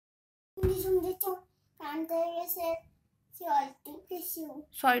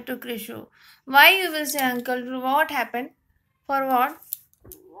Sorry to Krishu. Why you will say uncle? What happened? For what?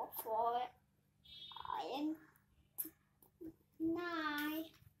 For I am nine.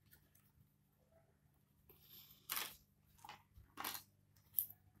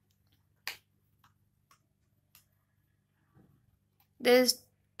 This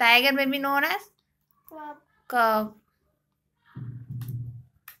tiger may be known as cub.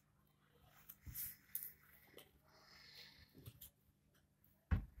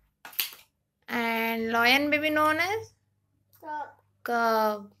 And lion may be known as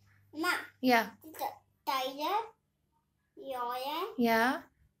cub. Ma. Yeah. Tiger. Lion. Yeah.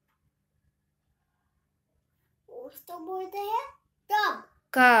 उसको बोलते हैं cub.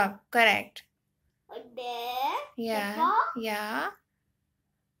 Cub. Correct. और bear. Yeah. Hippo. Yeah.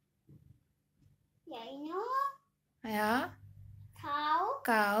 Rhino. Yeah. Cow.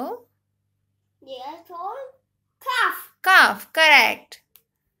 Cow. They are called calf. Calf. Correct.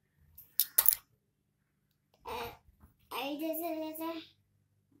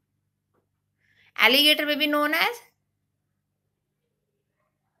 Alligator may be known as?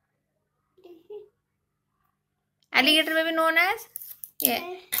 Alligator may be known as? Yeah.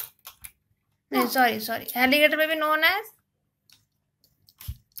 No, sorry. Alligator may be known as?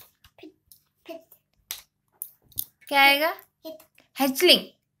 क्या आएगा?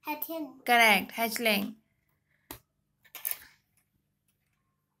 Hatchling. Correct. Hatchling.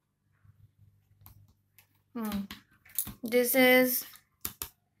 This is.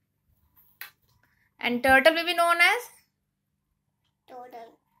 And turtle may be known as?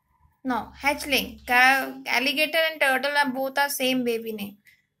 Turtle. No, hatchling. Alligator and turtle are both are same baby name.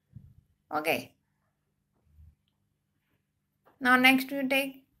 Okay. Now next you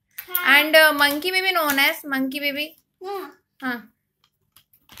take. And monkey may be known as monkey baby. No.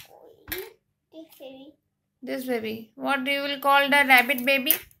 This baby. What do you will call the rabbit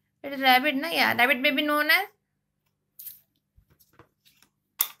baby? It is rabbit, na? Yeah, rabbit baby known as?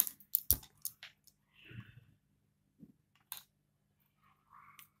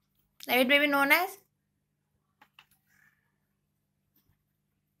 Rabbit baby known as?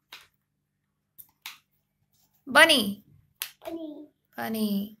 Bunny.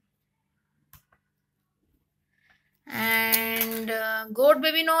 Bunny. And goat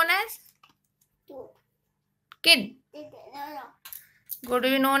baby known as? Kid. No. Goat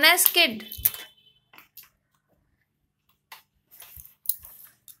baby known as kid.